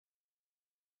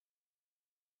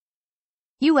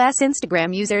US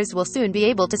Instagram users will soon be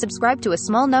able to subscribe to a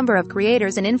small number of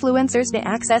creators and influencers to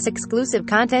access exclusive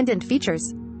content and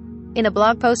features. In a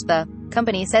blog post, the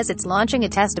company says it's launching a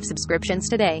test of subscriptions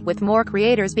today, with more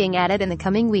creators being added in the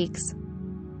coming weeks.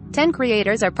 10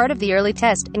 creators are part of the early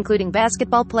test, including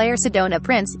basketball player Sedona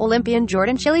Prince, Olympian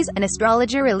Jordan Chiles, and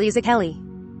astrologer Eliza Kelly.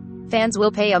 Fans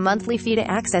will pay a monthly fee to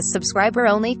access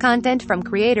subscriber-only content from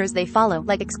creators they follow,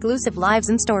 like exclusive lives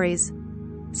and stories.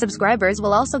 Subscribers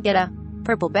will also get a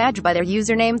purple badge by their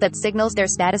username that signals their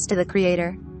status to the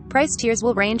creator. Price tiers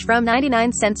will range from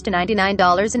 99 cents to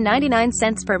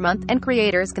 $99.99 per month, and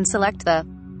creators can select the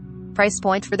price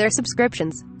point for their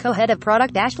subscriptions. Co-head of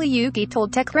product Ashley Yuki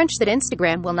told TechCrunch that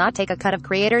Instagram will not take a cut of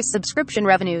creators' subscription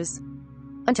revenues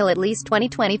until at least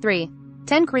 2023.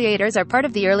 10 creators are part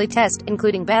of the early test,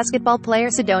 including basketball player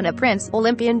Sedona Prince,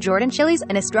 Olympian Jordan Chiles,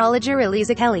 and astrologer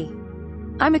Eliza Kelly.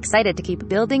 I'm excited to keep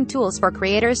building tools for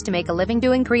creators to make a living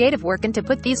doing creative work and to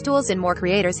put these tools in more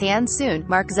creators' hands soon,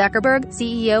 Mark Zuckerberg,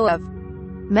 CEO of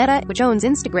Meta, which owns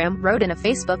Instagram, wrote in a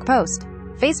Facebook post.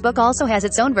 Facebook also has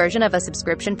its own version of a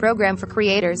subscription program for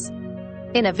creators.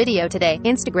 In a video today,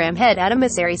 Instagram head Adam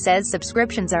Mosseri says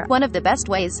subscriptions are one of the best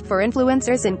ways for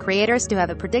influencers and creators to have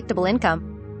a predictable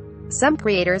income. Some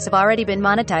creators have already been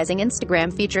monetizing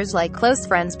Instagram features like close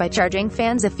friends by charging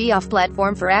fans a fee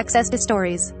off-platform for access to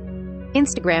stories.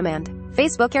 Instagram and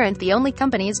Facebook aren't the only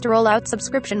companies to roll out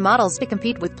subscription models to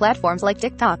compete with platforms like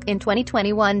TikTok. In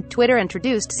 2021, Twitter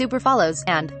introduced super follows,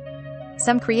 and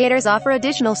some creators offer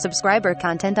additional subscriber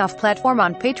content off-platform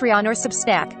on Patreon or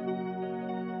Substack.